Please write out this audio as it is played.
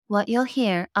what you'll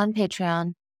hear on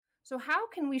Patreon. So how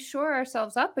can we shore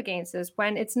ourselves up against this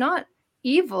when it's not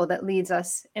evil that leads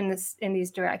us in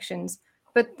these directions,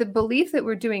 but the belief that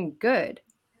we're doing good?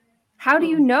 How do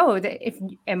you Hmm. know that if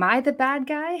am I the bad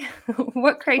guy? What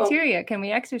Well, criteria can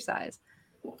we exercise?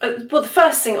 well, the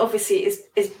first thing obviously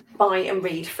is buy and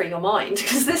read Free Your Mind,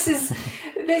 because this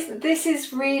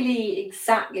is really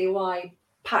exactly why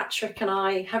Patrick and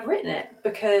I have written it,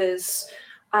 because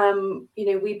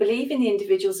we believe in the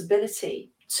individual's ability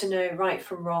to know right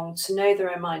from wrong, to know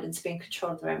their own mind and to be in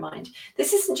control of their own mind.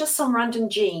 This isn't just some random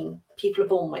gene people are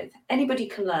born with. Anybody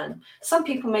can learn. Some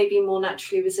people may be more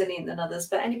naturally resilient than others,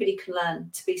 but anybody can learn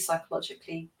to be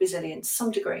psychologically resilient to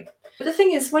some degree. But the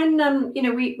thing is, when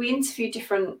we interview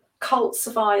different cult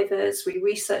survivors, we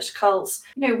research cults,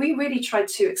 we really tried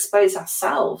to expose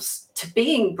ourselves to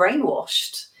being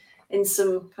brainwashed in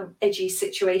some kind of edgy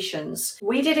situations.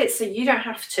 We did it so you don't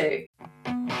have to.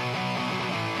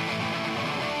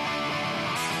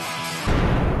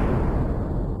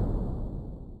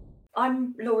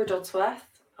 I'm Laura Dodsworth.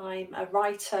 I'm a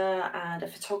writer and a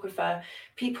photographer.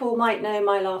 People might know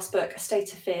my last book, A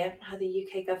State of Fear, how the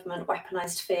UK government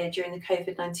weaponised fear during the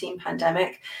COVID-19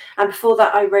 pandemic. And before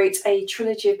that, I wrote a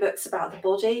trilogy of books about the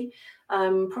body.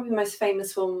 Probably the most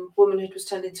famous one, Womanhood, was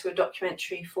turned into a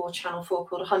documentary for Channel 4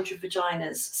 called 100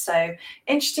 Vaginas. So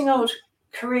interesting old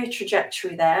career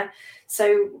trajectory there.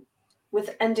 So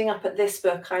with ending up at this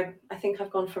book, I think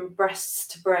I've gone from breasts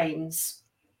to brains.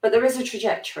 But there is a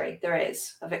trajectory,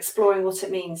 of exploring what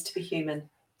it means to be human.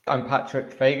 I'm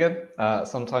Patrick Fagan.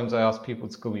 Sometimes I ask people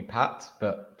to call me Pat,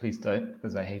 but please don't,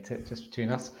 because I hate it, just between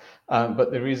us.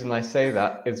 But the reason I say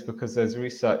that is because there's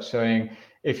research showing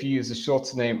if you use a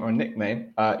shorter name or a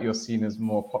nickname, you're seen as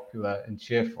more popular and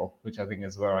cheerful, which I think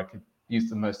is where I could use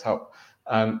the most help.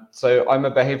 So I'm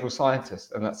a behavioral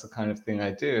scientist, and that's the kind of thing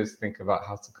I do, is think about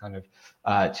how to kind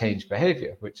of change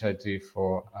behavior, which I do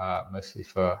for mostly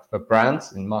for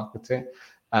brands in marketing.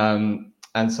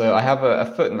 And so I have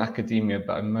a foot in academia,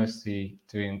 but I'm mostly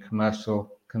doing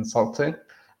commercial consulting.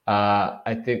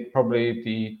 I think probably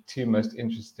the two most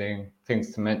interesting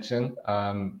things to mention,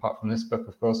 apart from this book,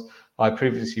 of course, I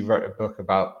previously wrote a book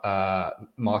about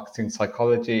marketing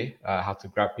psychology, how to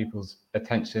grab people's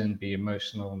attention, be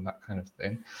emotional, and that kind of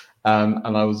thing.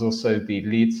 And I was also the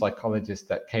lead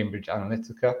psychologist at Cambridge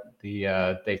Analytica, the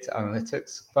data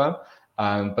analytics firm,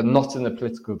 but not in the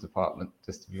political department,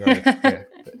 just to be very clear.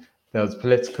 There was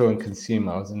political and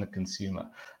consumer. I was in the consumer.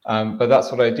 But that's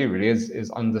what I do really,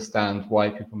 is understand why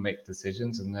people make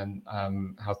decisions, and then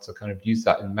how to kind of use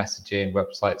that in messaging,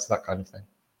 websites, that kind of thing.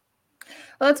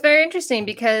 Well, it's very interesting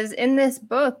because in this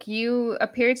book, you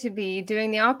appear to be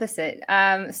doing the opposite.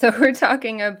 So we're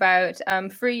talking about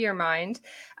Free Your Mind,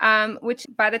 which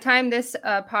by the time this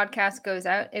podcast goes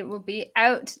out, it will be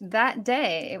out that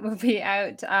day. It will be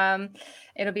out.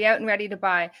 It'll be out and ready to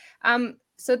buy.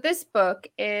 So this book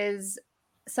is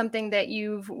something that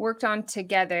you've worked on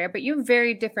together, but you have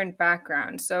very different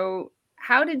backgrounds. So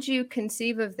how did you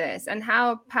conceive of this, and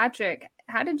Patrick,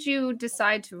 how did you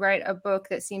decide to write a book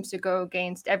that seems to go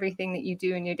against everything that you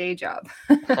do in your day job?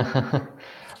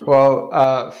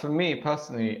 Well, for me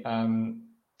personally,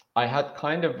 I had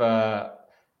kind of I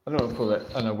don't want to call it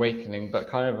an awakening, but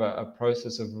kind of a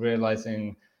process of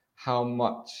realizing how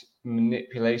much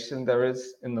manipulation there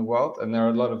is in the world. And there are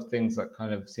a lot of things that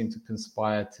kind of seem to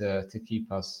conspire to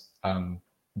keep us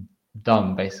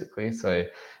dumb, basically. So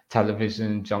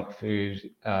television, junk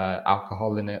food,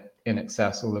 alcohol in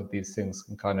excess, all of these things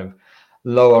can kind of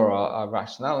lower our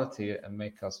rationality and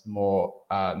make us more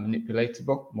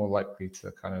manipulatable, more likely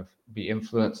to kind of be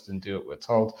influenced and do what we're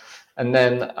told. And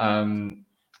then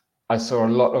I saw a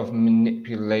lot of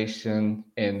manipulation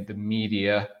in the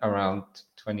media around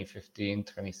 2015,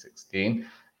 2016.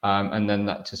 And then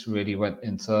that just really went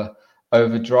into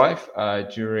overdrive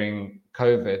during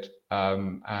COVID.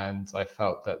 And I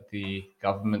felt that the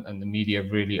government and the media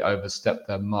really overstepped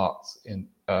their marks,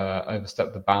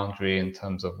 overstepped the boundary in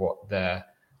terms of what their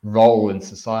role in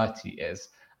society is.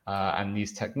 And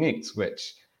these techniques,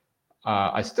 which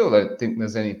I still don't think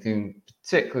there's anything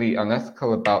particularly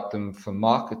unethical about them for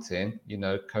marketing.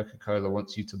 Coca-Cola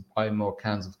wants you to buy more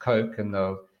cans of Coke, and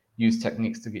they'll use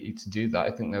techniques to get you to do that.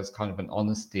 I think there's kind of an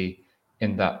honesty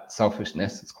in that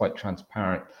selfishness. It's quite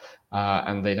transparent,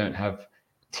 and they don't have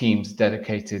teams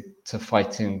dedicated to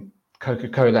fighting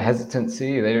Coca-Cola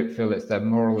hesitancy. They don't feel it's their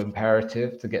moral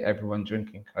imperative to get everyone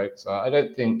drinking Coke. So I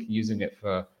don't think using it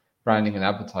for branding and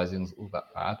advertising is all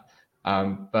that bad.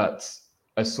 But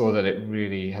I saw that it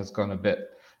really has gone a bit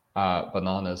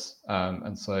bananas.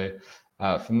 And so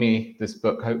for me, this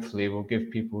book hopefully will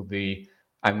give people the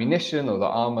ammunition or the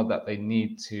armor that they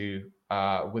need to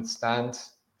withstand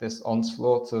this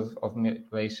onslaught of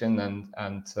manipulation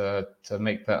and to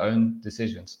make their own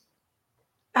decisions?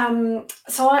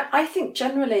 So I think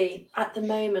generally at the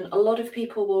moment, a lot of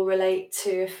people will relate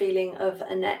to a feeling of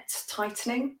a net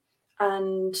tightening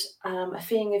and a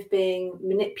feeling of being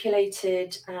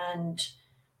manipulated and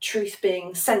truth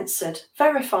being censored,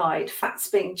 verified, facts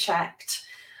being checked,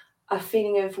 a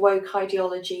feeling of woke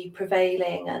ideology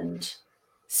prevailing and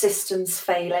systems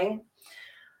failing.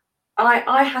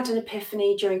 I had an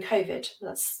epiphany during COVID.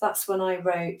 That's when I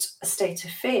wrote A State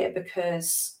of Fear,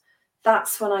 because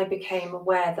that's when I became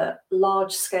aware that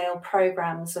large-scale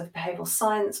programs of behavioural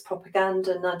science,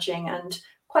 propaganda, nudging, and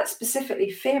quite specifically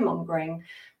fear-mongering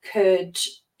could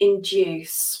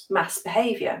induce mass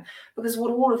behaviour. Because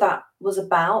what all of that was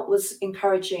about was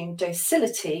encouraging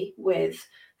docility with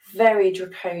very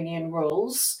draconian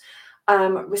rules,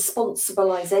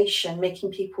 responsibilization,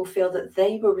 making people feel that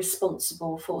they were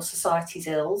responsible for society's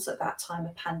ills at that time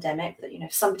of pandemic, that,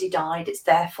 if somebody died, it's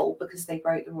their fault because they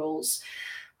broke the rules.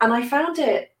 And I found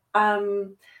it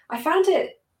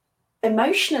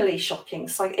emotionally shocking.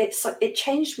 It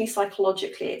changed me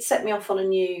psychologically. It set me off on a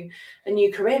new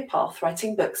career path,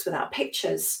 writing books without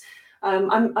pictures.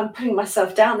 I'm putting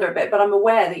myself down there a bit, but I'm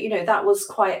aware that, that was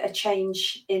quite a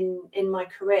change in my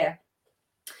career.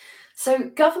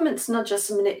 So governments nudge us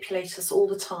and manipulate us all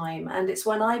the time, and it's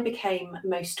when I became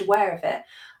most aware of it.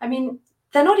 I mean,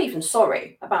 they're not even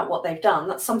sorry about what they've done.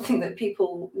 That's something that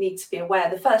people need to be aware.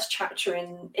 The first chapter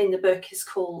in the book is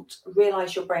called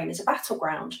Realize Your Brain is a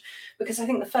Battleground, because I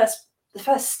think the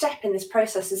first step in this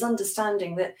process is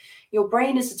understanding that your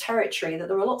brain is a territory that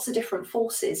there are lots of different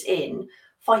forces in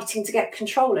fighting to get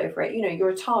control over it. You're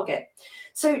a target.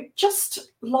 So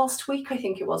just last week, I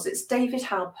think it was, it's David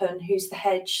Halpern, who's the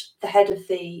head of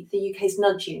the UK's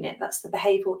Nudge Unit. That's the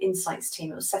Behavioural Insights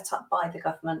team. It was set up by the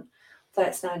government, though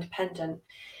it's now independent.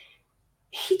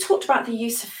 He talked about the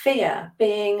use of fear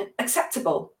being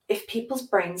acceptable if people's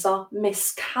brains are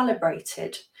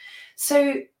miscalibrated.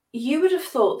 So you would have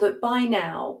thought that by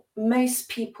now, most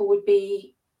people would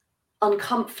be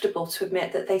uncomfortable to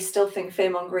admit that they still think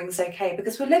fear-mongering is okay,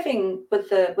 because we're living with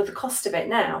the cost of it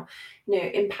now.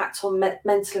 Impact on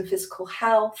mental and physical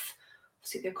health.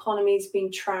 Obviously, the economy's been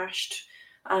trashed.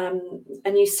 A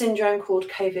new syndrome called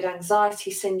COVID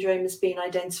anxiety syndrome has been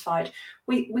identified.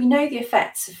 We know the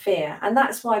effects of fear, and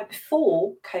that's why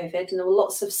before COVID, and there were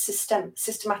lots of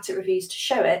systematic reviews to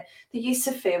show it, the use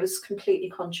of fear was completely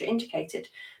contraindicated.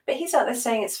 But he's out there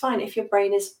saying it's fine if your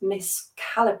brain is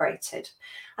miscalibrated.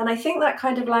 And I think that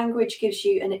kind of language gives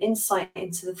you an insight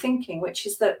into the thinking, which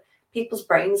is that people's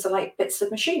brains are like bits of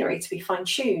machinery to be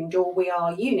fine-tuned, or we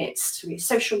are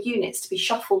social units to be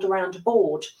shuffled around a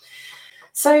board.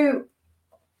 So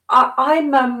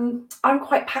I'm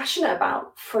quite passionate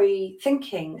about free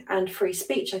thinking and free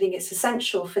speech. I think it's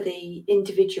essential for the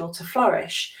individual to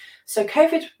flourish. So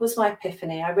COVID was my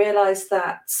epiphany. I realised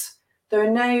that there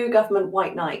are no government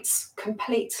white knights,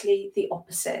 completely the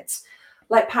opposite.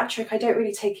 Like Patrick, I don't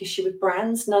really take issue with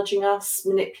brands nudging us,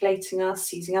 manipulating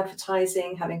us, using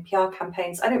advertising, having PR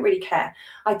campaigns. I don't really care.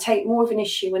 I take more of an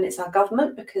issue when it's our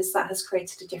government, because that has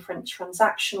created a different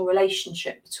transactional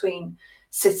relationship between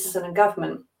citizen and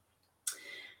government.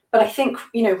 But I think,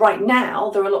 right now,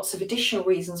 there are lots of additional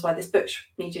reasons why this book's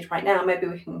needed right now. Maybe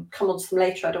we can come on to them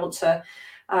later. I don't want to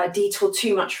detour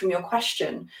too much from your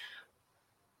question.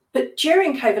 But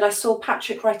during COVID, I saw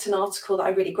Patrick write an article that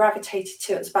I really gravitated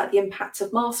to. It was about the impact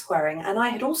of mask wearing. And I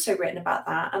had also written about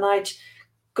that. And I'd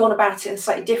gone about it in a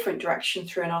slightly different direction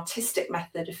through an artistic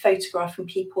method of photographing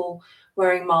people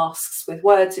wearing masks with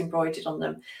words embroidered on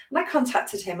them. And I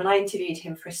contacted him and I interviewed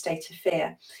him for A State of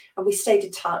Fear. And we stayed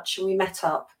in touch and we met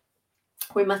up.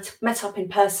 We met up in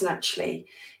person, actually,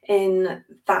 in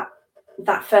that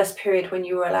first period when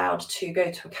you were allowed to go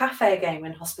to a cafe again,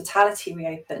 when hospitality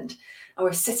reopened. And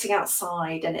we're sitting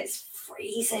outside and it's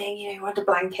freezing, under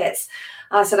blankets.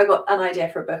 And I said, I've got an idea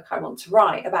for a book I want to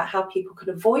write about how people can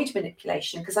avoid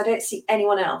manipulation, because I don't see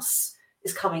anyone else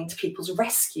is coming to people's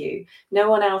rescue. No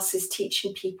one else is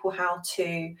teaching people how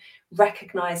to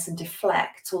recognize and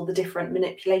deflect all the different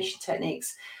manipulation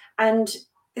techniques. And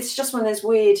it's just one of those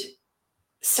weird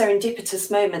serendipitous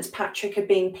moments. Patrick had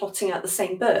been plotting out the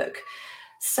same book.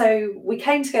 So we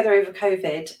came together over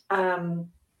COVID,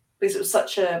 because it was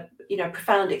such a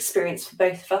profound experience for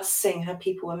both of us, seeing how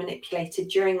people were manipulated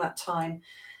during that time.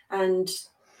 And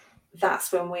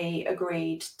that's when we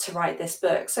agreed to write this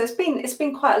book. So it's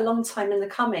been quite a long time in the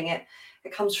coming. It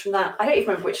comes from that. I don't even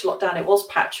remember which lockdown it was,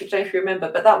 Patrick. I don't know if you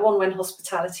remember, but that one when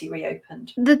hospitality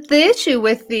reopened. The issue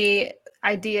with the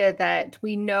idea that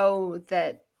we know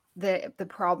that the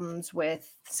problems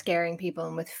with scaring people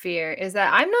and with fear is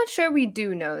that I'm not sure we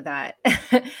do know that.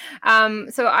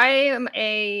 So I am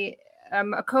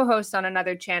I'm a co-host on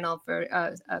another channel for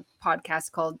a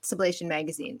podcast called Sublation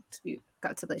Magazine. We've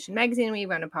got Sublation Magazine. We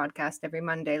run a podcast every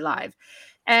Monday live.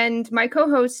 And my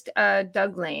co-host,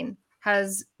 Doug Lane,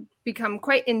 has become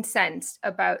quite incensed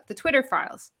about the Twitter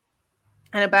files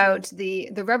and about the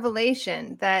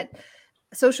revelation that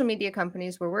social media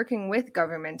companies were working with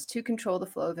governments to control the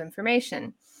flow of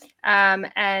information,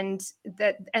 and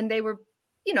they were,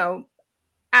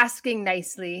 asking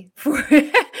nicely for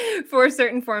for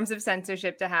certain forms of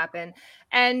censorship to happen.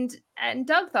 And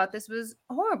Doug thought this was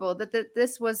horrible, that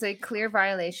this was a clear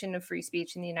violation of free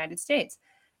speech in the United States.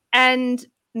 And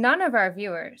none of our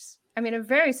viewers, I mean, a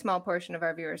very small portion of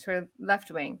our viewers who are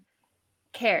left wing,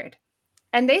 cared.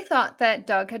 And they thought that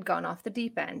Doug had gone off the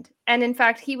deep end. And in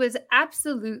fact, he was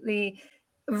absolutely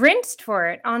rinsed for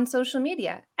it on social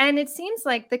media. And it seems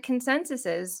like the consensus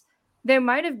is there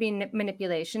might have been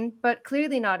manipulation, but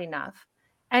clearly not enough.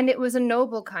 And it was a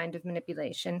noble kind of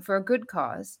manipulation for a good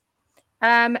cause.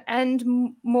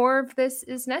 And more of this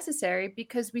is necessary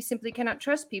because we simply cannot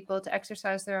trust people to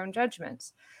exercise their own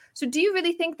judgments. So, do you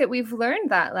really think that we've learned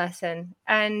that lesson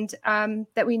and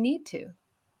that we need to?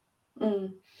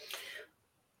 Mm.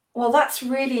 Well, that's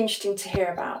really interesting to hear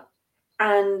about.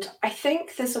 And I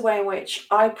think there's a way in which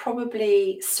I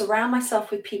probably surround myself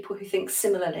with people who think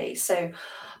similarly. So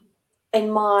in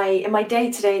my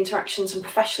day-to-day interactions and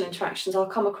professional interactions, I'll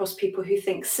come across people who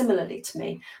think similarly to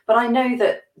me. But I know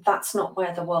that that's not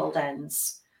where the world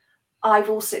ends. I've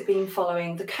also been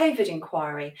following the COVID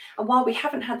inquiry. And while we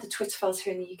haven't had the Twitter files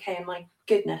here in the UK, and my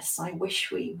goodness, I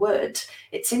wish we would,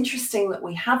 it's interesting that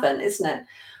we haven't, isn't it?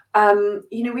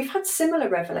 We've had similar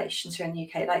revelations here in the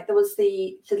UK. Like there was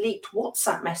the leaked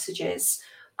WhatsApp messages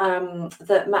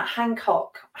that Matt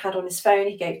Hancock had on his phone.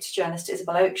 He gave to journalist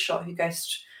Isabel Oakeshott, who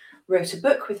wrote a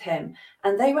book with him,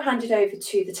 and they were handed over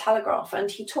to the Telegraph. And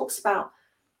he talks about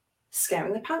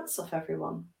scaring the pants off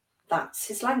everyone. That's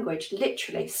his language,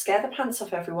 literally scare the pants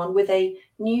off everyone with a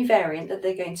new variant that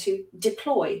they're going to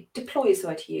deploy. Deploy is the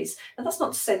word he used. And that's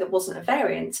not to say there wasn't a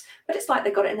variant, but it's like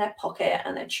they got it in their pocket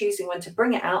and they're choosing when to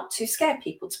bring it out to scare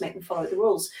people, to make them follow the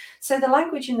rules. So the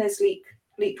language in those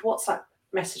leaked WhatsApp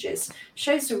messages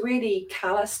shows a really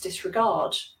callous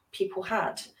disregard people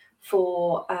had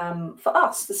for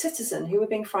us, the citizen, who were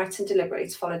being frightened deliberately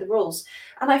to follow the rules.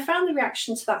 And I found the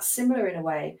reaction to that similar in a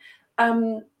way.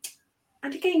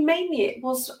 And again, mainly it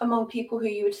was among people who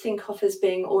you would think of as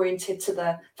being oriented to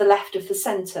the left of the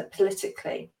centre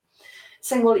politically,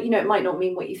 saying, well, it might not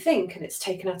mean what you think and it's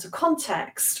taken out of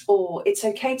context, or it's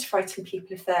okay to frighten people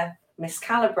if they're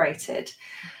miscalibrated.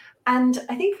 And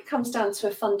I think it comes down to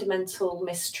a fundamental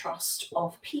mistrust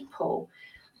of people.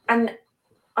 And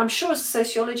I'm sure as a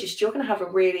sociologist, you're going to have a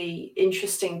really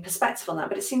interesting perspective on that,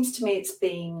 but it seems to me it's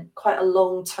been quite a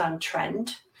long-term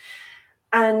trend.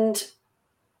 And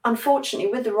unfortunately,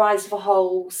 with the rise of a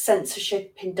whole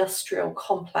censorship industrial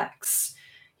complex,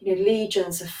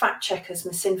 legions of fact checkers,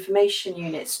 misinformation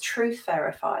units, truth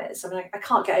verifiers. I mean, I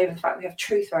can't get over the fact we have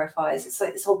truth verifiers. It's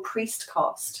like this whole priest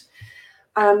caste.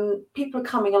 People are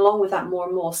coming along with that more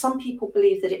and more. Some people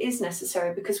believe that it is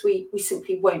necessary because we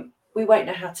simply won't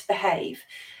know how to behave.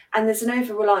 And there's an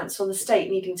over-reliance on the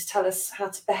state needing to tell us how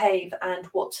to behave and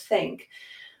what to think.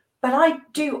 But I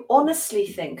do honestly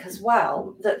think as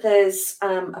well that there's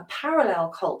a parallel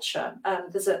culture.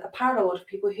 There's a parallel world of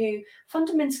people who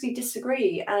fundamentally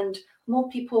disagree, and more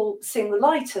people seeing the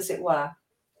light, as it were.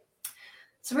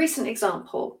 It's a recent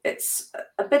example. It's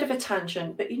a bit of a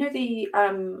tangent, but the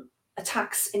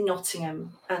attacks in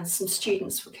Nottingham and some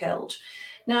students were killed.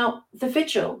 Now, the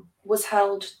vigil was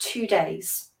held 2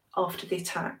 days after the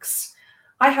attacks.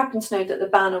 I happen to know that the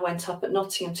banner went up at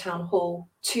Nottingham Town Hall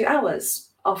 2 hours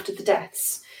after the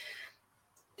deaths.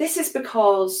 This is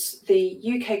because the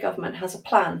UK government has a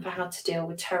plan for how to deal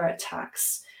with terror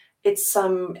attacks. It's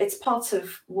part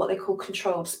of what they call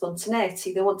controlled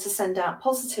spontaneity. They want to send out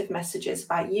positive messages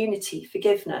about unity,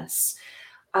 forgiveness,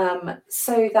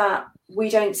 so that we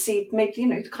don't see maybe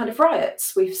the kind of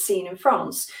riots we've seen in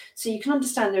France. So you can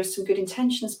understand there's some good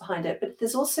intentions behind it, but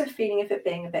there's also a feeling of it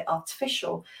being a bit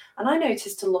artificial. And I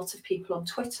noticed a lot of people on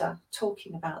Twitter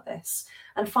talking about this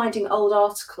and finding old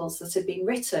articles that had been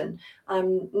written,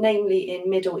 namely in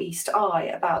Middle East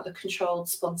Eye, about the controlled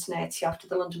spontaneity after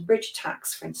the London Bridge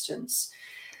attacks, for instance.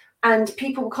 And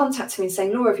people were contacting me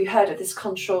saying, Laura, have you heard of this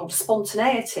controlled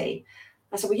spontaneity?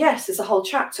 I said, well, yes, there's a whole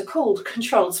chapter called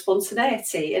Controlled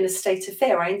Spontaneity in a State of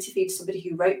Fear. I interviewed somebody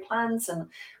who wrote plans, and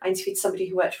I interviewed somebody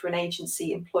who worked for an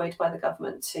agency employed by the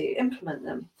government to implement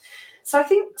them. So I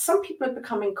think some people are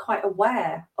becoming quite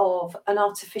aware of an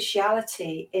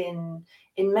artificiality in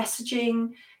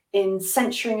messaging, in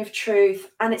censoring of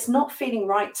truth, and it's not feeling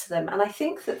right to them. And I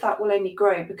think that will only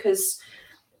grow, because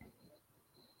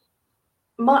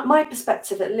my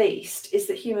perspective, at least, is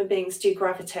that human beings do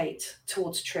gravitate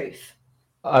towards truth.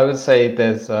 I would say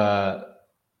there's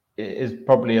is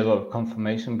probably a lot of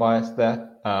confirmation bias there.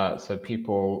 So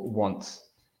people want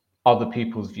other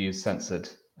people's views censored,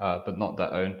 but not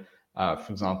their own.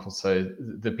 For example, so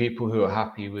the people who are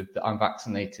happy with the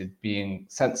unvaccinated being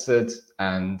censored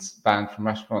and banned from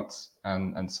restaurants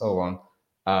and so on,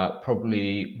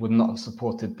 probably would not have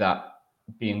supported that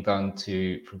being done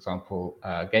to, for example,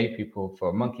 gay people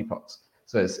for monkeypox.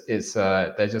 So it's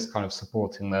they're just kind of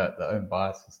supporting their own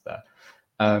biases there.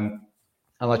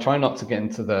 And I try not to get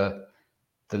into the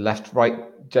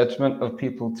left-right judgment of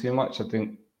people too much. I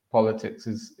think politics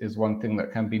is one thing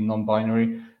that can be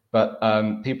non-binary, but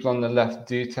people on the left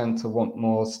do tend to want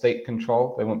more state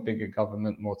control. They want bigger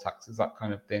government, more taxes, that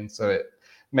kind of thing. So it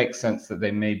makes sense that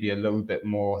they may be a little bit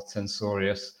more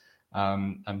censorious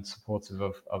and supportive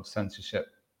of censorship.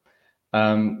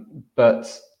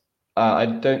 But I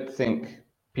don't think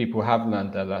people have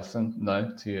learned their lesson.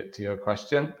 No, to your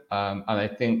question, and I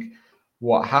think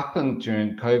what happened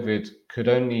during COVID could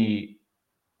only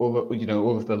all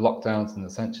of the lockdowns and the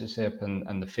censorship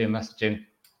and the fear messaging.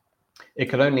 It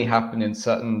could only happen in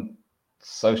certain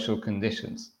social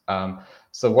conditions.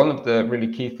 So one of the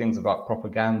really key things about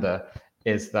propaganda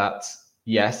is that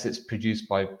yes, it's produced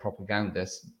by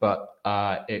propagandists, but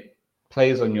it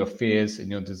plays on your fears and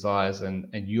your desires, and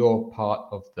you're part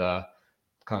of the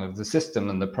kind of the system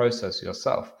and the process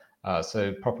yourself.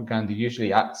 So propaganda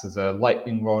usually acts as a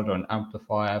lightning rod or an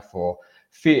amplifier for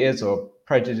fears or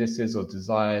prejudices or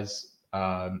desires,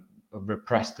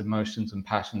 repressed emotions and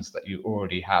passions that you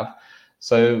already have.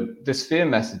 So this fear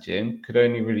messaging could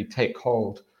only really take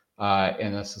hold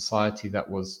in a society that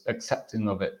was accepting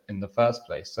of it in the first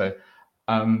place. So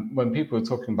when people were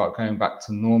talking about going back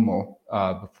to normal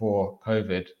before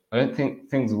COVID, I don't think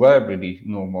things were really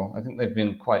normal. I think they've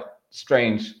been quite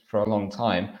strange for a long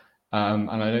time. And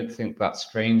I don't think that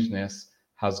strangeness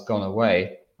has gone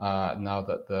away now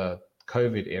that the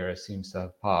COVID era seems to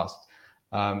have passed.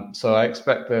 So I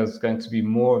expect there's going to be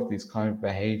more of these kind of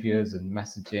behaviors and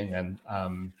messaging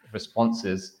and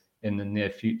responses in the near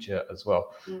future as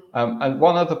well. And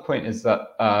one other point is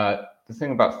that the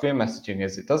thing about fear messaging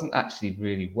is it doesn't actually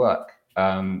really work.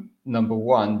 Number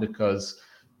one, because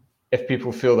if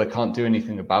people feel they can't do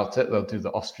anything about it, they'll do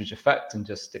the ostrich effect and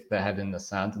just stick their head in the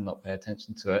sand and not pay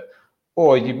attention to it.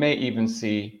 Or you may even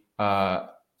see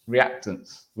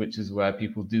reactance, which is where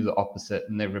people do the opposite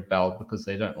and they rebel because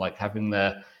they don't like having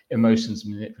their emotions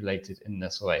manipulated in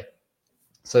this way.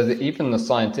 So that even the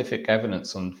scientific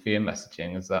evidence on fear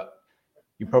messaging is that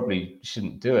you probably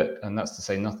shouldn't do it, and that's to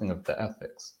say nothing of the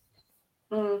ethics.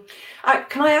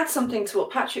 Can I add something to what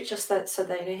Patrick just said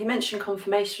there? He mentioned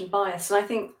confirmation bias, and I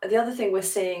think the other thing we're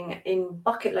seeing in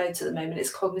bucket loads at the moment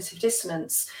is cognitive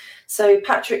dissonance. So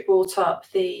Patrick brought up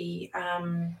the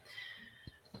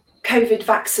COVID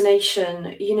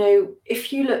vaccination.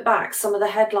 If you look back, some of the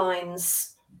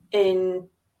headlines in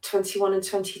 21 and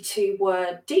 22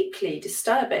 were deeply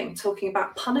disturbing, talking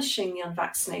about punishing the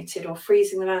unvaccinated or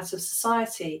freezing them out of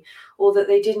society, or that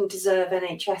they didn't deserve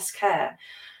NHS care.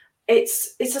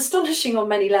 It's astonishing on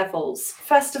many levels.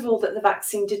 First of all, that the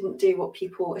vaccine didn't do what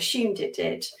people assumed it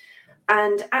did.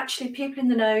 And actually, people in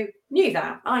the know knew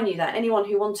that. I knew that. Anyone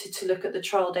who wanted to look at the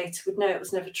trial data would know it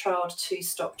was never trialled to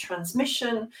stop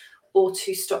transmission or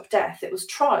to stop death. It was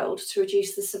trialled to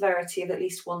reduce the severity of at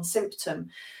least one symptom.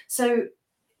 So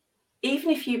even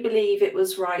if you believe it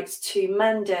was right to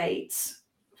mandate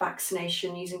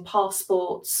vaccination using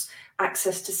passports,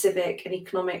 access to civic and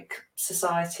economic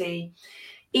society,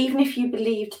 even if you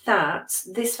believed that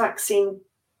this vaccine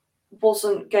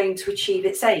wasn't going to achieve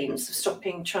its aims of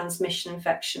stopping transmission,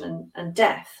 infection, and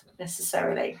death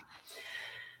necessarily.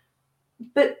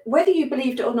 But whether you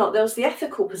believed it or not, there was the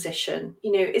ethical position.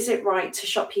 Is it right to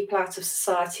shut people out of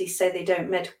society, say they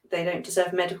don't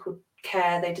deserve medical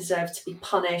care, they deserve to be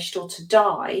punished or to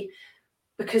die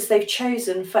because they've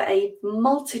chosen for a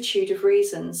multitude of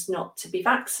reasons not to be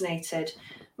vaccinated?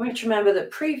 We have to remember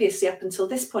that previously, up until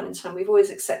this point in time, we've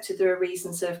always accepted there are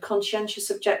reasons of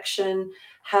conscientious objection,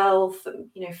 health,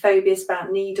 phobias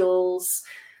about needles,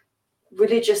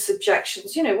 religious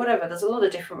objections, whatever. There's a lot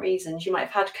of different reasons. You might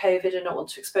have had COVID and not want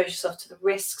to expose yourself to the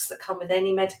risks that come with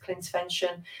any medical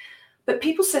intervention. But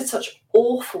people said such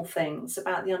awful things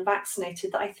about the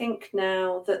unvaccinated that I think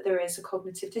now that there is a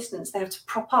cognitive dissonance, they have to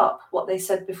prop up what they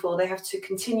said before. They have to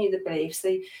continue the beliefs.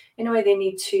 In a way, they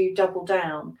need to double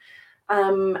down.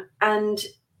 And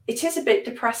it is a bit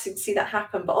depressing to see that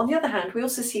happen. But on the other hand, we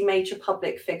also see major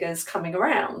public figures coming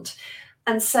around.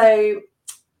 And so,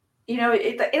 in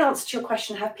answer to your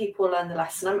question, have people learned the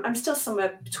lesson? I'm still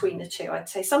somewhere between the two. I'd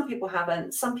say some people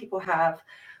haven't, some people have.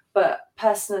 But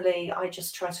personally, I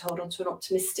just try to hold on to an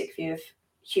optimistic view of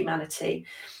humanity.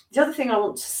 The other thing I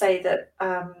want to say that,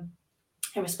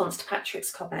 in response to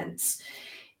Patrick's comments,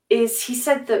 is he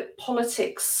said that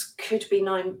politics could be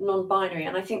non-binary.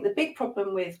 And I think the big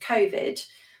problem with COVID,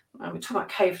 we talk about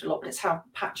COVID a lot, but it's how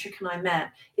Patrick and I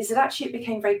met, is that actually it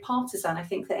became very partisan. I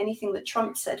think that anything that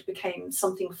Trump said became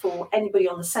something for anybody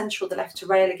on the centre or the left to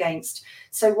rail against.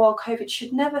 So while COVID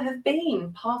should never have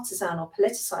been partisan or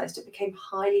politicised, it became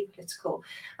highly political.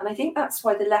 And I think that's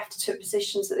why the left took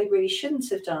positions that they really shouldn't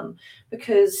have done,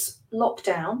 because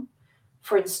lockdown,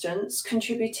 for instance,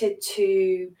 contributed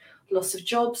to loss of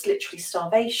jobs, literally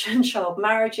starvation, child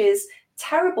marriages,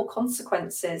 terrible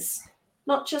consequences,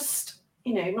 not just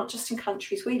in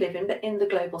countries we live in, but in the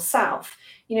global south.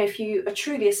 If you are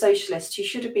truly a socialist, you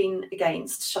should have been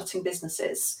against shutting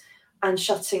businesses and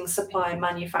shutting supply and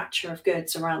manufacture of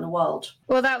goods around the world.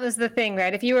 Well, that was the thing,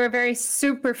 right? If you were a very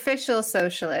superficial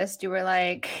socialist, you were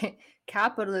like,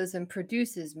 capitalism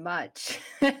produces much.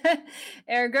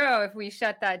 Ergo, if we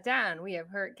shut that down, we have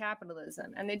hurt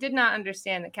capitalism. And they did not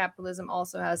understand that capitalism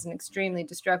also has an extremely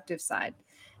destructive side,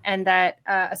 and that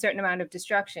a certain amount of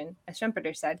destruction, as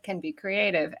Schumpeter said, can be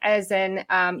creative, as in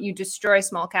you destroy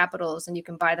small capitals and you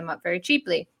can buy them up very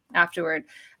cheaply afterward.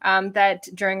 That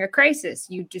during a crisis,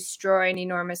 you destroy an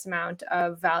enormous amount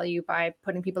of value by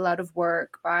putting people out of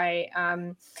work, by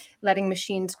letting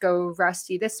machines go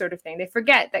rusty, this sort of thing. They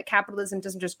forget that capitalism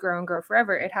doesn't just grow and grow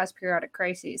forever. It has periodic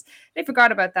crises. They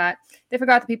forgot about that. They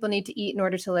forgot that people need to eat in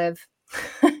order to live.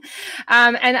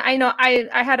 And I know I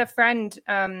had a friend,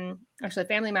 actually a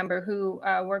family member, who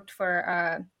worked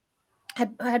for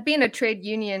had been a trade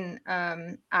union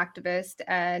activist,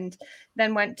 and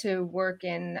then went to work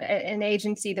in an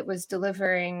agency that was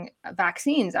delivering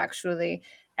vaccines, actually,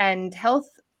 and health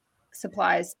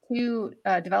supplies to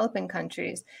developing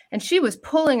countries. And she was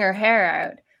pulling her hair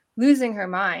out, losing her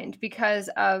mind because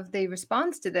of the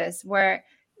response to this, where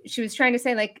she was trying to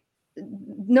say, like,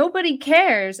 nobody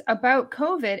cares about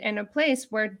COVID in a place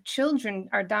where children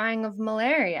are dying of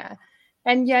malaria.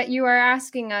 And yet you are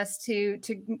asking us to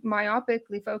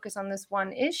myopically focus on this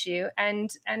one issue,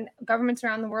 and governments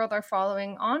around the world are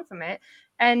following on from it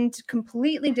and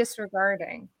completely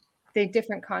disregarding the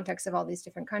different contexts of all these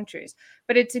different countries.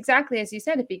 But it's exactly as you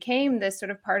said, it became this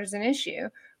sort of partisan issue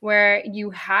where you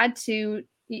had to,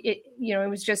 it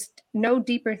was just no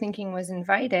deeper thinking was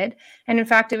invited. And in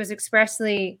fact, it was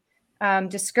expressly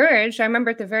discouraged. I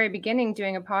remember at the very beginning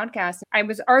doing a podcast, I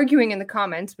was arguing in the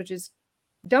comments, which is,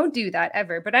 don't do that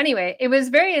ever. But anyway, it was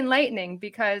very enlightening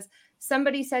because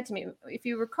somebody said to me, if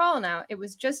you recall now, it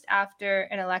was just after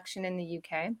an election in the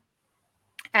UK.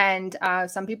 And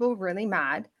some people were really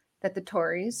mad that the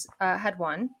Tories had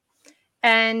won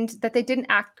and that they didn't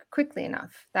act quickly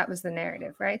enough. That was the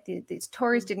narrative, right? These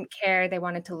Tories didn't care. They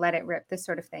wanted to let it rip, this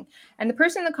sort of thing. And the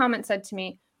person in the comment said to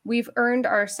me, we've earned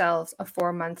ourselves a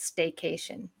 4-month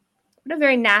staycation. What a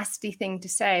very nasty thing to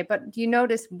say. But you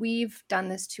notice we've done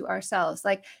this to ourselves.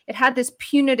 Like, it had this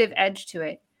punitive edge to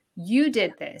it. You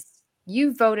did this.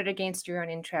 You voted against your own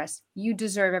interests. You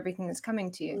deserve everything that's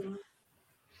coming to you.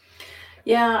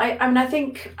 Yeah, I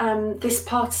think this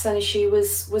partisan issue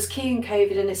was key in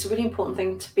COVID, and it's a really important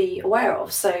thing to be aware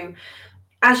of. So,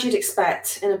 as you'd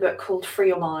expect in a book called Free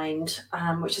Your Mind,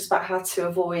 which is about how to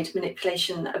avoid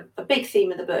manipulation, a big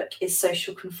theme of the book is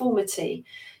social conformity.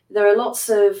 There are lots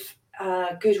of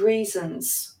good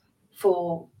reasons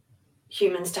for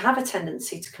humans to have a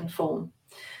tendency to conform,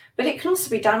 but it can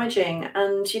also be damaging,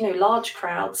 and large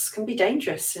crowds can be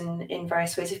dangerous in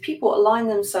various ways. If people align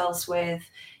themselves with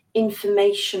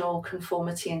informational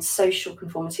conformity and social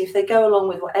conformity, if they go along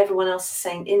with what everyone else is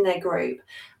saying in their group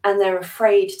and they're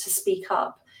afraid to speak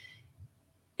up,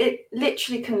 it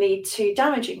literally can lead to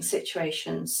damaging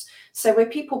situations. So where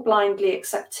people blindly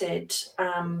accepted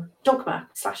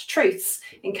dogma/truths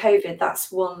in COVID,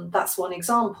 that's one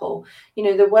example.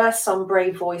 There were some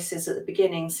brave voices at the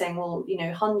beginning saying, well,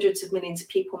 hundreds of millions of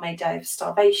people may die of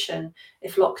starvation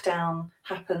if lockdown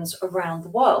happens around the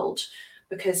world,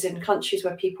 because in countries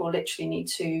where people literally need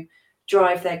to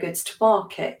drive their goods to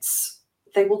markets,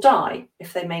 they will die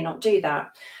if they may not do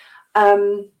that.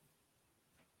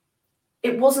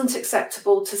 It wasn't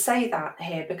acceptable to say that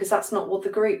here, because that's not what the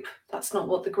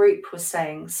group was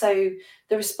saying. So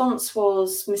the response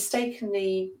was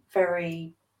mistakenly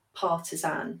very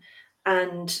partisan,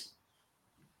 and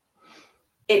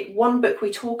one book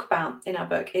we talk about in our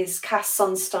book is Cass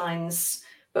Sunstein's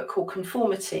book called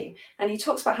Conformity, and he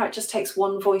talks about how it just takes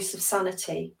one voice of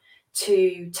sanity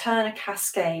to turn a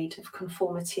cascade of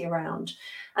conformity around.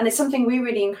 And it's something we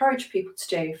really encourage people to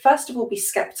do. First of all, be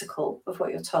skeptical of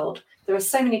what you're told. There are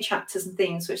so many chapters and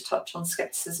themes which touch on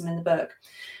skepticism in the book.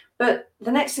 But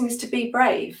the next thing is to be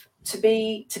brave, to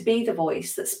be the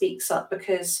voice that speaks up,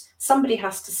 because somebody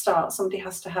has to start, somebody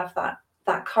has to have that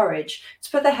courage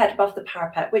to put their head above the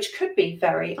parapet, which could be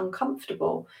very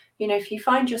uncomfortable. You know, if you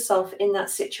find yourself in that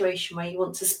situation where you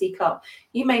want to speak up,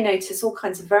 you may notice all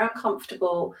kinds of very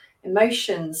uncomfortable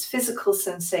emotions, physical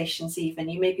sensations even.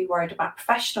 You may be worried about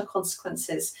professional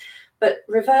consequences. But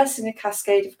reversing a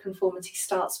cascade of conformity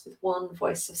starts with one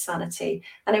voice of sanity.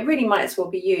 And it really might as well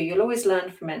be you. You'll always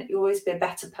learn from it. You'll always be a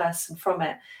better person from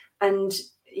it. And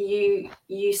you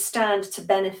stand to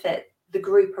benefit the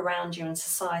group around you and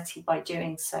society by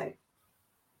doing so.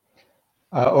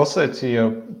 Also, to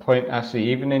your point, Ashley,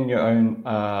 even in your own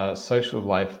social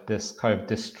life, this kind of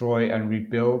destroy and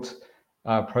rebuild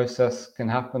process can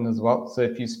happen as well. So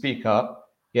if you speak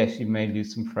up, yes, you may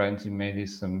lose some friends, you may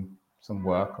lose some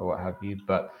work or what have you,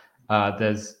 but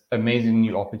there's amazing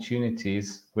new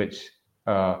opportunities which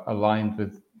are aligned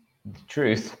with the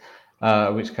truth,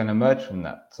 which can emerge from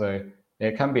that. So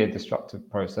it can be a destructive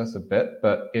process a bit,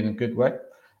 but in a good way.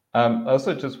 I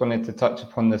also just wanted to touch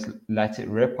upon this let it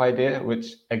rip idea,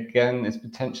 which again is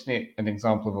potentially an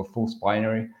example of a false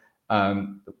binary.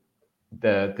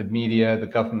 The media, the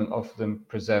government often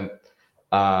present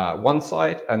one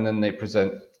side and then they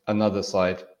present another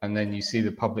side. And then you see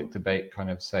the public debate kind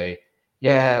of say,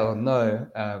 yeah or no.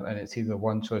 And it's either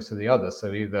one choice or the other.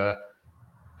 So either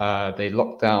they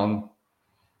lock down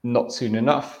not soon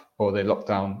enough or they lock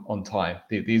down on time.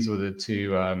 These were the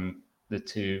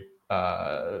two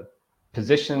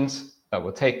positions that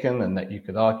were taken and that you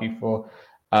could argue for.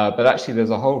 But actually,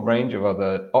 there's a whole range of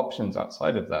other options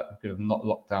outside of that. We could have not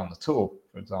locked down at all,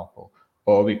 for example,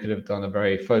 or we could have done a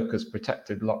very focused,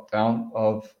 protected lockdown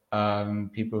of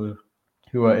people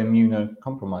who are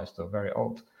immunocompromised or very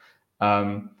old.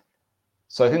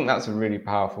 So I think that's a really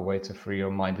powerful way to free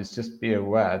your mind, is just be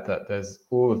aware that there's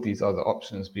all of these other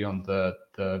options beyond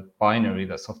the binary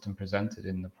that's often presented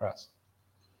in the press.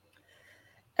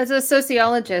 As a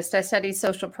sociologist, I study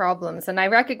social problems, and I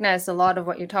recognize a lot of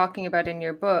what you're talking about in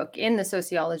your book in the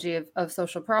sociology of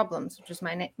social problems, which is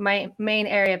my main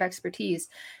area of expertise.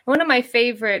 One of my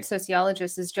favorite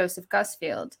sociologists is Joseph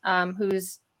Gusfield,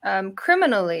 who's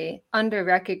criminally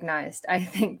under-recognized, I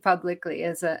think, publicly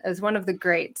as one of the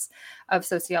greats of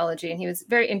sociology. And he was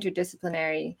very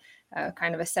interdisciplinary,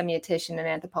 kind of a semiotician, an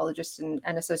anthropologist, and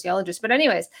a sociologist. But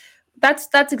anyways,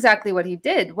 that's exactly what he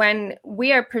did. When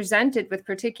we are presented with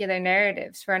particular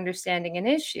narratives for understanding an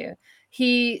issue,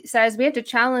 he says we have to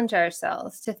challenge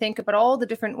ourselves to think about all the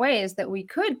different ways that we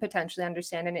could potentially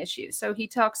understand an issue. So he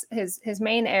talks, his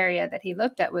main area that he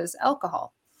looked at was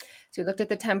alcohol. So he looked at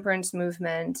the temperance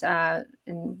movement in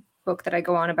a book that I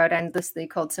go on about endlessly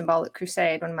called Symbolic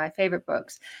Crusade, one of my favorite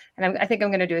books. And I think I'm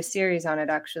going to do a series on it,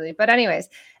 actually. But anyways,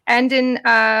 and in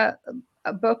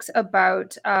books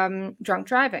about drunk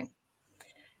driving.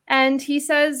 And he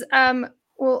says,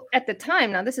 well, at the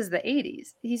time, now this is the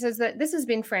 80s, he says that this has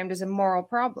been framed as a moral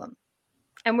problem.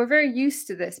 And we're very used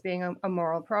to this being a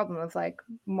moral problem, of like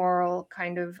moral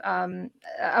kind of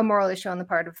a moral issue on the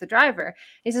part of the driver.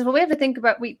 He says, well, we have to think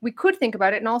about, we could think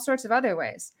about it in all sorts of other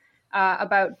ways,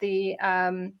 about the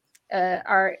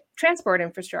our transport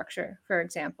infrastructure, for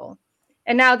example.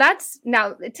 And now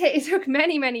it took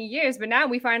many, many years, but now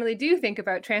we finally do think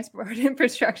about transport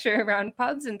infrastructure around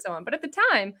pubs and so on. But at the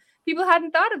time, people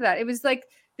hadn't thought of that. It was like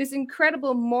this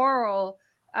incredible moral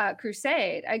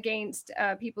crusade against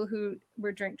people who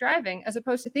were drink driving, as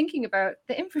opposed to thinking about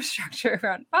the infrastructure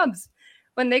around pubs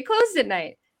when they closed at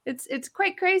night. It's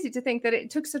quite crazy to think that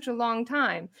it took such a long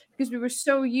time because we were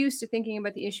so used to thinking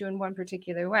about the issue in one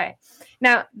particular way.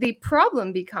 Now, the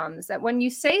problem becomes that when you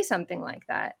say something like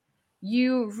that,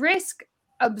 you risk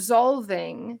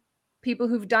absolving people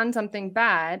who've done something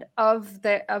bad of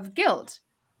guilt,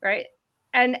 right?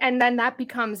 And then that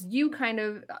becomes you, kind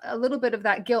of a little bit of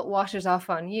that guilt washes off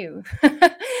on you.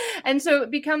 And so it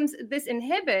becomes, this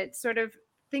inhibits sort of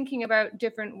thinking about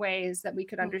different ways that we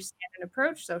could understand and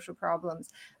approach social problems.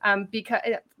 Because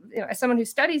as someone who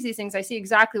studies these things, I see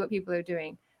exactly what people are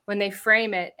doing when they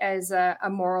frame it as a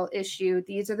moral issue.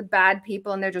 These are the bad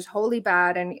people and they're just wholly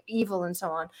bad and evil and so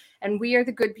on. And we are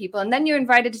the good people. And then you're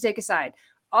invited to take a side.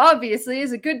 Obviously,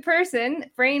 as a good person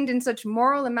framed in such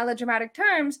moral and melodramatic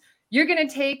terms, you're going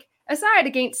to take a side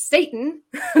against Satan,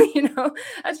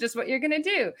 that's just what you're going to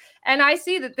do. And I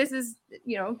see that this is,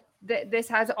 this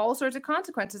has all sorts of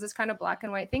consequences, this kind of black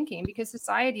and white thinking, because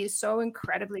society is so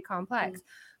incredibly complex.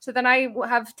 So then I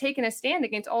have taken a stand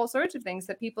against all sorts of things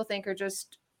that people think are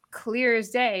just clear as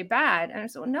day bad. And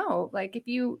so, no, like if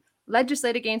you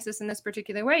legislate against this in this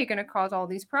particular way, you're going to cause all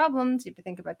these problems. You have to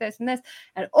think about this and this.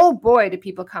 And oh boy, do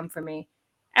people come for me.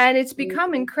 And it's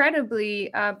become incredibly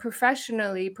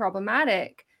professionally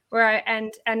problematic,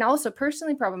 and also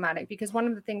personally problematic, because one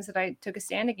of the things that I took a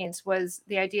stand against was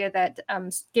the idea that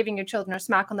giving your children a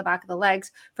smack on the back of the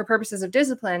legs for purposes of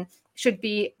discipline should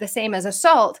be the same as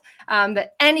assault,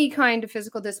 that any kind of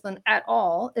physical discipline at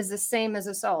all is the same as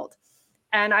assault.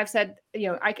 And I've said,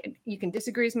 you can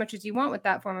disagree as much as you want with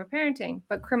that form of parenting,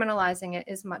 but criminalizing it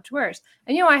is much worse.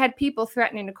 And, I had people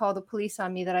threatening to call the police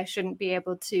on me that I shouldn't be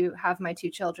able to have my 2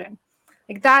 children.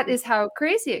 Like, that is how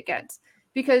crazy it gets,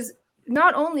 because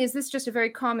not only is this just a very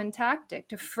common tactic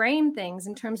to frame things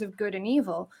in terms of good and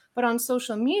evil, but on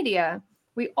social media,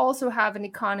 we also have an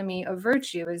economy of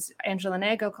virtue, as Angela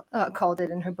Nagle called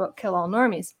it in her book, Kill All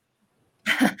Normies.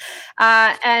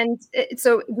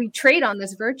 So we trade on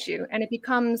this virtue, and it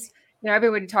becomes,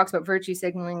 everybody talks about virtue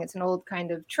signaling. It's an old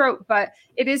kind of trope, but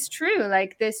it is true.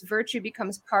 Like, this virtue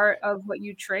becomes part of what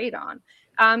you trade on.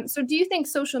 So do you think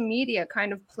social media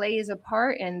kind of plays a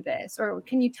part in this? Or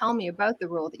can you tell me about the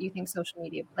role that you think social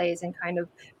media plays in kind of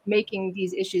making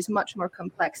these issues much more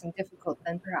complex and difficult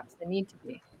than perhaps they need to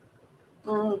be?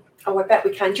 Oh, I bet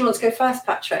we can. Do you want to go first,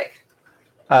 Patrick?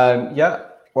 Yeah.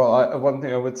 Well, one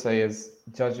thing I would say is,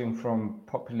 judging from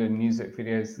popular music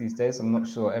videos these days, I'm not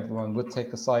sure everyone would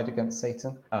take a side against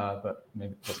Satan, but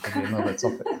maybe that's probably another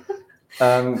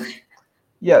topic.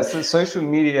 Yeah, so social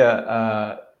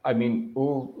media, I mean,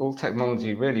 all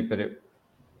technology really, but it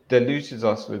deluges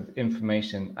us with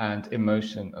information and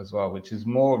emotion as well, which is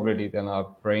more really than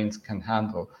our brains can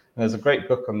handle. And there's a great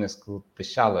book on this called The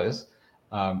Shallows,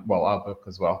 our book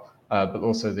as well, but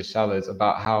also The Shallows,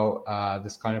 about how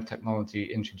this kind of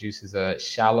technology introduces a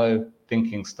shallow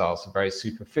thinking style, so very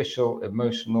superficial,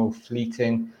 emotional,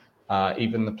 fleeting.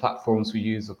 Even the platforms we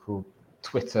use are called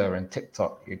Twitter and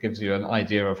TikTok. It gives you an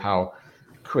idea of how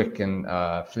quick and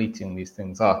fleeting these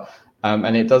things are.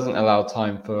 And it doesn't allow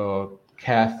time for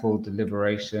careful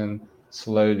deliberation,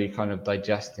 slowly kind of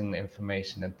digesting the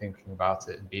information and thinking about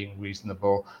it and being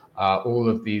reasonable. All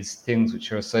of these things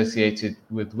which are associated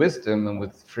with wisdom and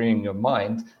with freeing your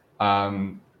mind,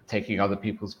 taking other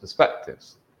people's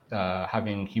perspectives,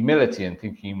 having humility and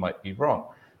thinking you might be wrong,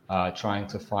 trying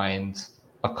to find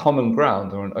a common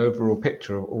ground or an overall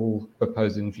picture of all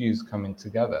opposing views coming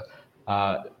together.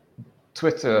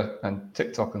 Twitter and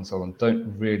TikTok and so on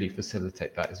don't really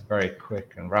facilitate that. It's very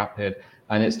quick and rapid,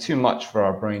 and it's too much for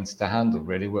our brains to handle,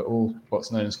 really. We're all what's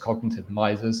known as cognitive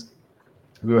misers.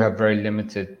 We all have very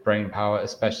limited brain power,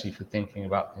 especially for thinking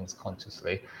about things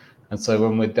consciously. And so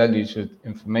when we're deluged with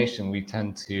information, we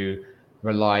tend to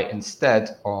rely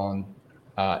instead on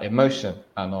emotion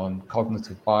and on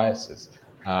cognitive biases,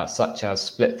 such as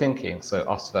split thinking, so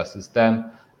us versus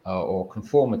them, or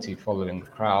conformity, following the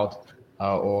crowd.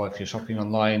 Or if you're shopping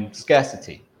online,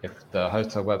 scarcity. If the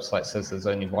hotel website says there's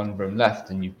only one room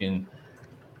left and you've been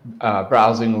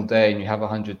browsing all day and you have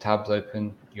 100 tabs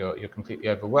open, you're completely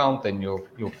overwhelmed, then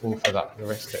you'll fall for that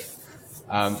heuristic.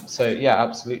 So yeah,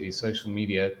 absolutely. Social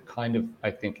media kind of, I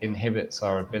think, inhibits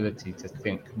our ability to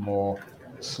think more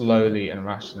slowly and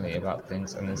rationally about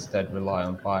things, and instead rely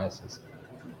on biases.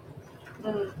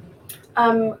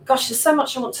 Gosh, there's so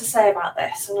much I want to say about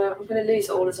this, and I'm going to lose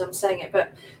it all as I'm saying it.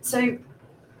 But so,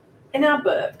 in our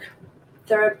book,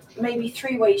 there are maybe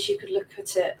 3 ways you could look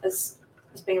at it as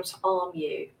being able to arm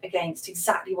you against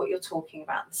exactly what you're talking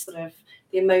about, the sort of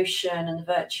the emotion and the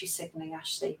virtue signaling,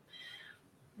 Ashley.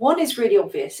 One is really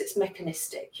obvious, it's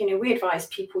mechanistic. We advise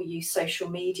people use social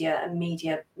media and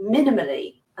media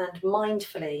minimally and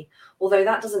mindfully, although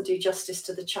that doesn't do justice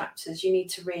to the chapters. You need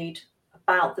to read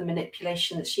about the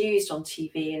manipulation that's used on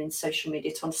TV and in social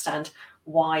media to understand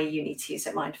why you need to use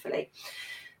it mindfully.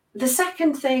 The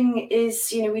second thing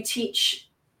is, we teach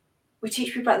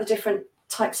people about the different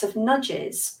types of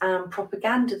nudges and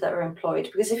propaganda that are employed,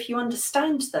 because if you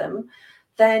understand them,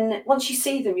 then once you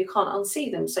see them, you can't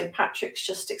unsee them. So Patrick's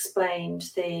just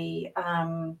explained the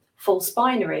false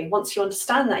binary. Once you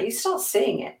understand that, you start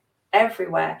seeing it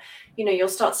everywhere. You'll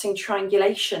start seeing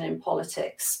triangulation in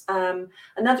politics.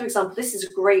 Another example, this is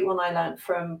a great one I learned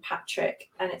from Patrick,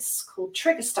 and it's called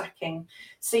trigger stacking.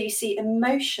 So you see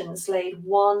emotions laid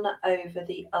one over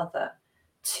the other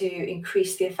to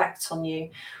increase the effects on you.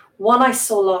 One I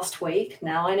saw last week,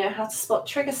 now I know how to spot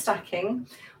trigger stacking,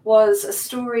 was a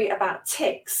story about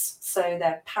ticks. So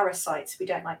they're parasites, we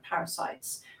don't like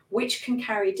parasites, which can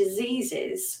carry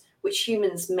diseases which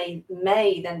humans may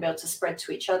then be able to spread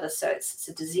to each other. So it's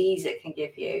a disease it can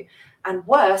give you. And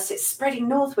worse, it's spreading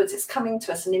northwards, it's coming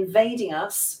to us and invading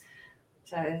us.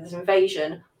 So there's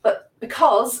invasion, but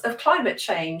because of climate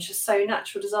change, so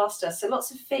natural disaster. So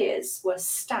lots of fears were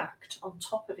stacked on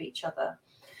top of each other.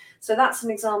 So that's an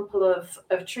example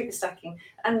of trigger stacking.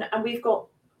 And we've got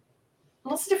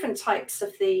lots of different types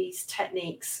of these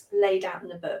techniques laid out in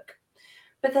the book.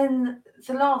 But then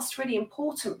the last really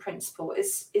important principle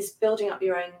is building up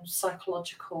your own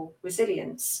psychological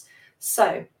resilience.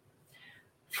 So,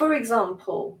 for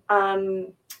example,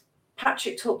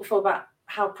 Patrick talked before about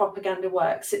how propaganda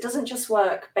works. It doesn't just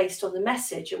work based on the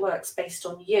message, it works based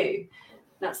on you.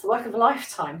 That's the work of a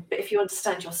lifetime. But if you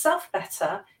understand yourself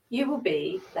better, you will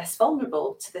be less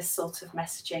vulnerable to this sort of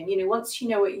messaging. You know, once you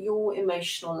know what your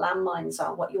emotional landmines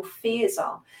are, what your fears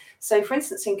are. So, for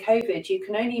instance, in COVID, you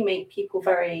can only make people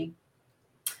very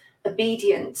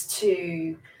obedient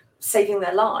to saving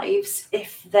their lives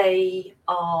if they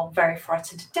are very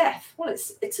frightened to death. Well,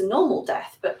 it's a normal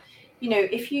death, but you know,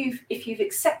 if you've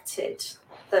accepted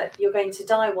that you're going to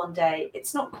die one day,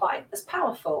 it's not quite as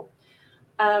powerful.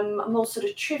 A more sort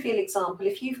of trivial example,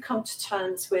 if you've come to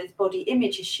terms with body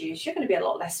image issues, you're going to be a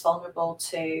lot less vulnerable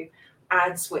to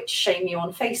ads which shame you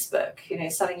on Facebook, you know,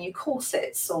 selling you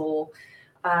corsets or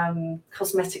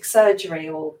cosmetic surgery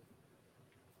or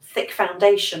thick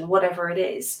foundation, whatever it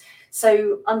is.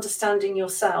 So understanding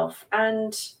yourself.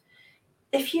 And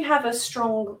if you have a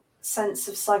strong sense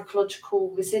of psychological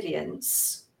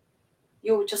resilience,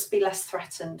 you'll just be less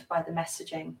threatened by the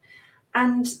messaging.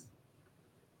 And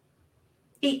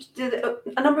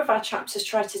a number of our chapters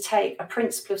try to take a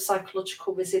principle of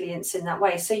psychological resilience in that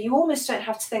way. So you almost don't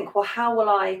have to think, well, how will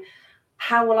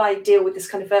I deal with this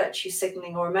kind of virtue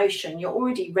signaling or emotion? You're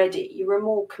already ready. You're a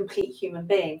more complete human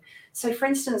being. So, for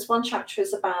instance, one chapter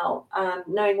is about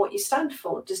knowing what you stand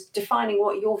for, just defining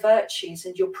what your virtues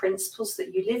and your principles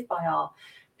that you live by are.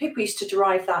 People used to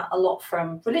derive that a lot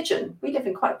from religion. We live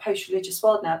in quite a post-religious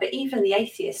world now, but even the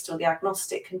atheist or the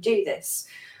agnostic can do this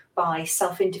by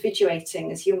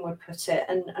self-individuating, as Jung would put it,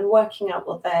 and working out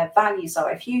what their values are.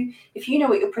 If you know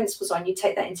what your principles are and you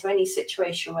take that into any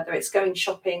situation, whether it's going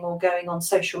shopping or going on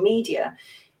social media,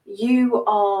 you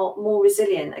are more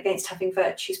resilient against having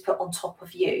virtues put on top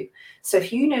of you. So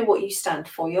if you know what you stand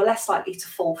for, you're less likely to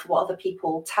fall for what other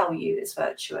people tell you is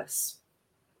virtuous.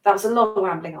 That was a long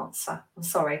rambling answer. I'm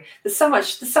sorry. There's so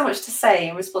much to say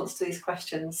in response to these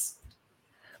questions.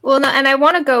 Well, and I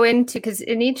want to go into, because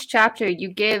in each chapter you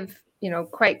give, you know,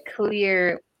 quite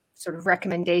clear sort of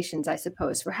recommendations, I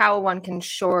suppose, for how one can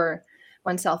shore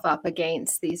oneself up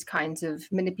against these kinds of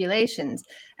manipulations.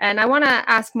 And I want to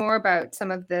ask more about some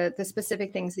of the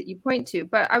specific things that you point to.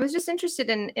 But I was just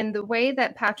interested in the way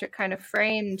that Patrick kind of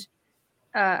framed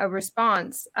a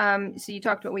response. So you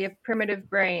talked about we have primitive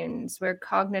brains, we're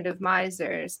cognitive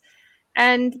misers.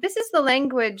 And this is the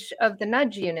language of the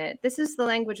nudge unit. This is the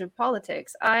language of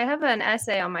politics. I have an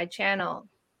essay on my channel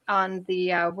on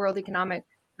the World Economic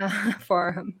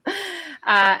Forum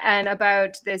and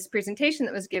about this presentation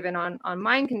that was given on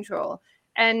mind control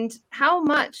and how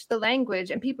much the language,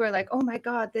 and people are like, oh my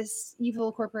God, this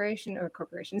evil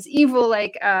corporations, evil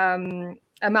like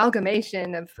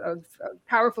amalgamation of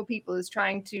powerful people is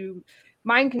trying to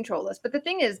mind control us. But the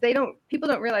thing is, people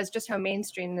don't realize just how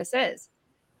mainstream this is.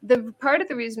 The part of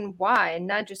the reason why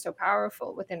nudge is so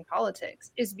powerful within politics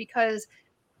is because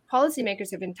policymakers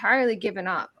have entirely given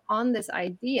up on this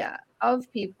idea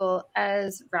of people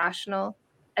as rational,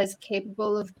 as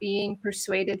capable of being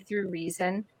persuaded through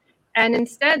reason. And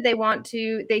instead they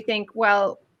think,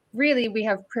 well, really, we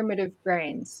have primitive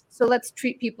brains, so let's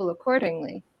treat people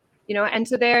accordingly. You know, and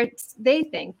so they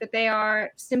think that they are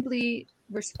simply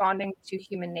responding to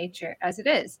human nature as it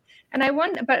is. And I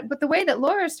wonder, but the way that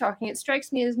Laura is talking, it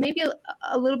strikes me as maybe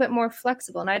a little bit more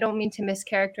flexible. And I don't mean to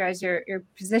mischaracterize your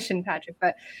position, Patrick,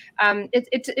 but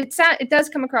it does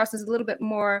come across as a little bit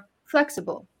more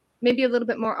flexible, maybe a little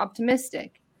bit more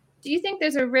optimistic. Do you think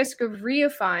there's a risk of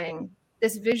reifying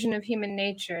this vision of human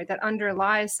nature that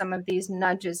underlies some of these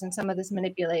nudges and some of this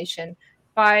manipulation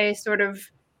by sort of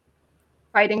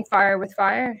fighting fire with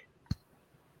fire?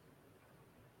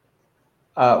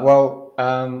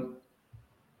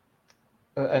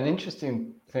 An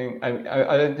interesting thing.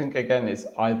 I don't think again it's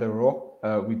either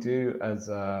or. We do, as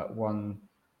one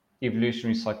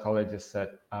evolutionary psychologist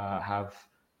said, have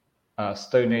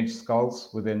Stone Age Stone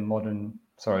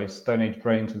Age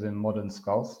brains within modern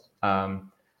skulls.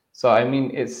 So I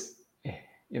mean, it's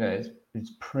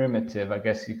it's primitive, I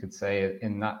guess you could say,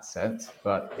 in that sense,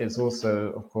 but it's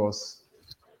also, of course,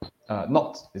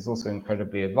 is also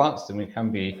incredibly advanced, and we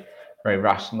can be very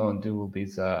rational and do all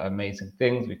these amazing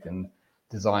things. We can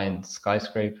design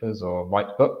skyscrapers or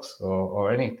write books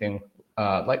or anything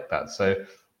like that. So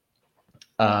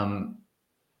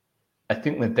I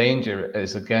think the danger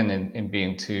is, again, in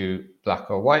being too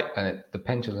black or white, and the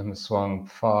pendulum has swung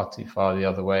far too far the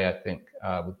other way, I think,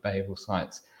 with behavioral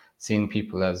science, seeing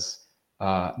people as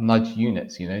nudge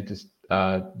units, just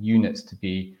units to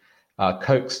be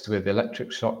coaxed with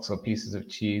electric shocks or pieces of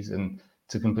cheese, and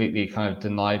to completely kind of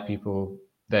deny people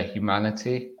their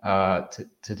humanity,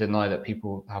 to deny that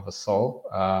people have a soul,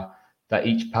 that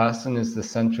each person is the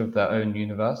center of their own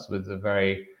universe with a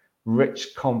very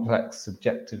rich, complex,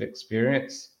 subjective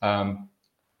experience.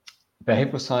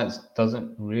 Behavioral science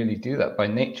doesn't really do that by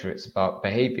nature. It's about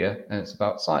behavior and it's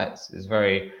about science. It's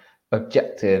very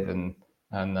objective and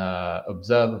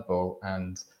observable,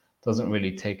 and doesn't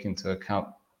really take into account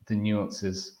the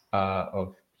nuances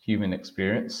of human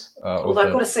experience. Although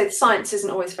I've got to say, the science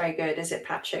isn't always very good, is it,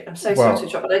 Patrick? I'm so sorry Well, to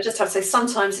interrupt, but I just have to say,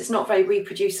 sometimes it's not very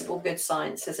reproducible good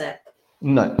science, is it?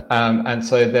 No, and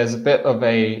so there's a bit of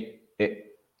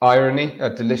irony, a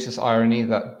delicious irony,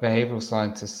 that behavioral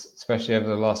scientists, especially over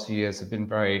the last few years, have been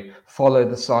very follow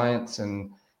the science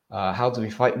and how do we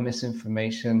fight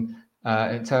misinformation.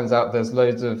 It turns out there's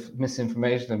loads of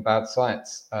misinformation and bad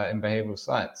science in behavioral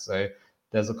science. So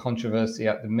there's a controversy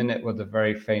at the minute with the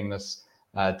very famous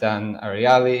Dan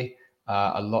Ariely.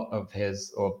 A lot of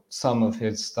his, or some of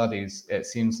his studies, it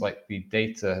seems like the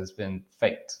data has been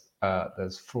faked.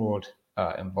 There's fraud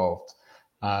involved.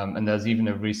 And there's even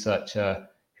a researcher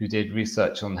who did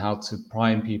research on how to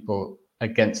prime people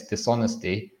against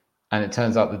dishonesty, and it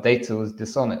turns out the data was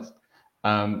dishonest.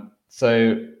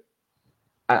 So,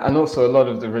 and also a lot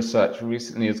of the research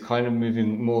recently is kind of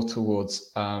moving more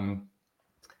towards,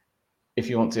 if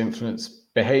you want to influence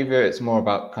behavior, it's more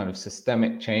about kind of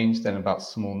systemic change than about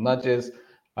small nudges.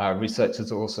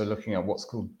 Researchers are also looking at what's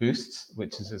called boosts,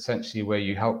 which is essentially where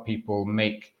you help people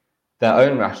make their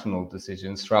own rational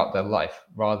decisions throughout their life,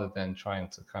 rather than trying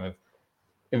to kind of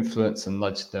influence and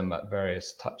nudge them at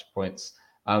various touch points.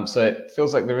 So it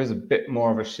feels like there is a bit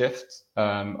more of a shift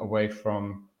away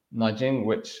from nudging,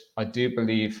 which I do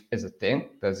believe is a thing.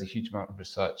 There's a huge amount of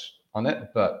research on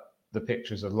it, but the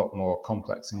picture is a lot more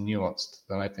complex and nuanced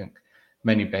than I think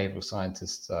many behavioral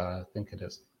scientists think it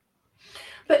is.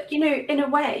 But, in a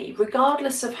way,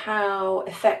 regardless of how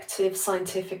effective,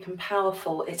 scientific and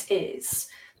powerful it is,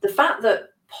 the fact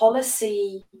that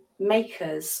policy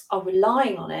makers are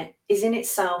relying on it is in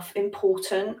itself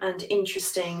important and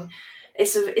interesting.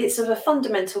 It's of a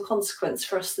fundamental consequence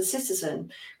for us, the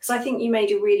citizen. Because I think you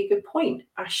made a really good point,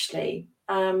 Ashley.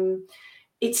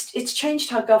 It's changed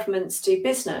how governments do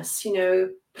business.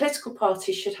 Political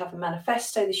parties should have a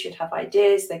manifesto, they should have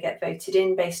ideas, they get voted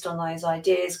in based on those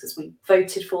ideas because we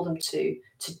voted for them to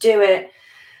do it.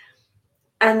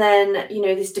 And then,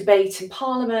 there's debate in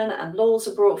Parliament and laws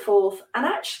are brought forth. And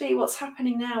actually what's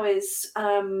happening now is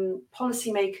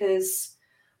policymakers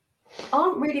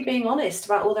aren't really being honest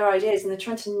about all their ideas, and they're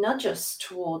trying to nudge us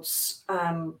towards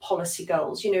policy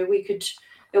goals.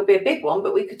 It'll be a big one,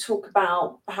 but we could talk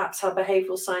about perhaps how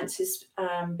behavioural science is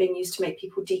being used to make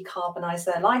people decarbonise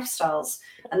their lifestyles.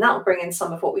 And that will bring in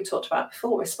some of what we talked about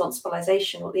before,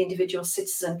 responsibilisation, what the individual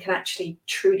citizen can actually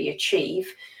truly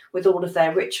achieve with all of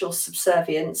their ritual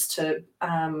subservience to,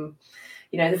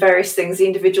 the various things the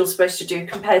individual's supposed to do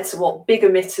compared to what big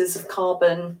emitters of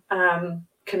carbon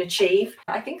can achieve.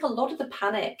 I think a lot of the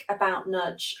panic about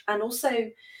nudge, and also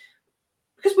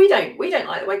because we don't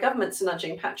like the way governments are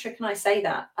nudging, Patrick, and I say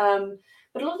that.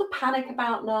 But a lot of the panic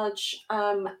about nudge,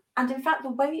 and in fact,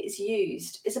 the way it is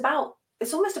used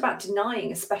it's almost about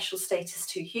denying a special status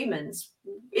to humans.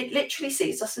 It literally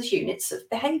sees us as units of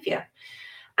behaviour.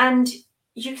 And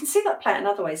you can see that play out in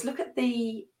other ways. Look at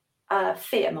the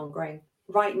fear mongering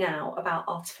right now about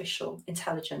artificial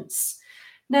intelligence.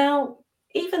 Now,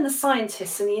 even the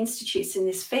scientists and the institutes in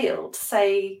this field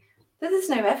say that there's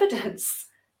no evidence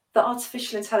that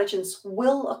artificial intelligence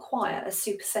will acquire a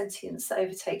supersentience that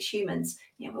overtakes humans.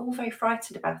 We're all very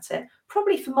frightened about it,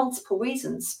 probably for multiple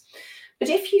reasons. But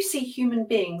if you see human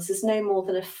beings as no more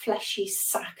than a fleshy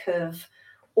sack of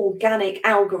organic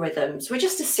algorithms, we're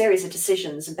just a series of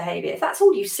decisions and behaviour. If that's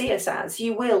all you see us as,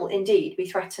 you will indeed be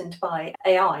threatened by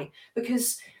AI,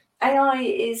 because AI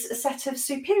is a set of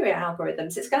superior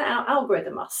algorithms. It's going to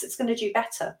out-algorithm us. It's going to do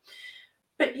better.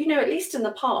 But, at least in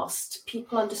the past,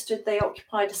 people understood they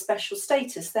occupied a special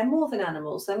status. They're more than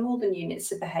animals. They're more than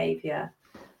units of behaviour.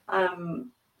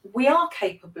 we are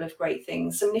capable of great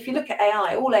things. I mean, if you look at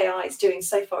AI, all AI is doing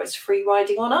so far is free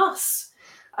riding on us.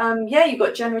 Yeah, you've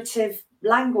got generative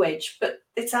language, but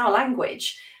it's our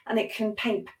language, and it can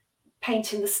paint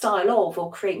in the style of,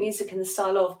 or create music in the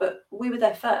style of, but we were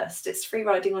there first. It's free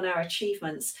riding on our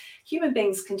achievements. Human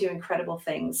beings can do incredible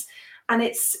things, and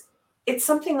it's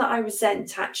something that I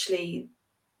resent, actually.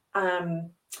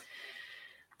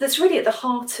 That's really at the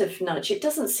heart of Nudge. It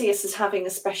doesn't see us as having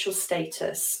a special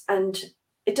status, and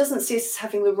it doesn't see us as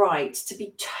having the right to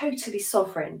be totally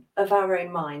sovereign of our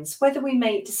own minds, whether we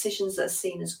make decisions that are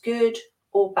seen as good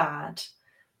or bad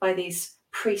by these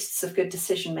priests of good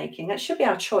decision making. That should be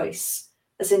our choice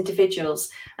as individuals.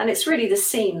 And it's really the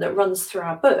theme that runs through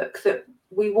our book, that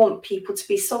we want people to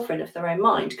be sovereign of their own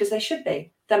mind, because they should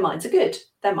be. Their minds are good.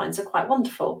 Their minds are quite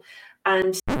wonderful.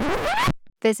 And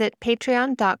Visit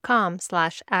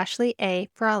patreon.com/Ashley A.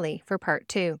 Frawley for part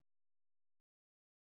 2.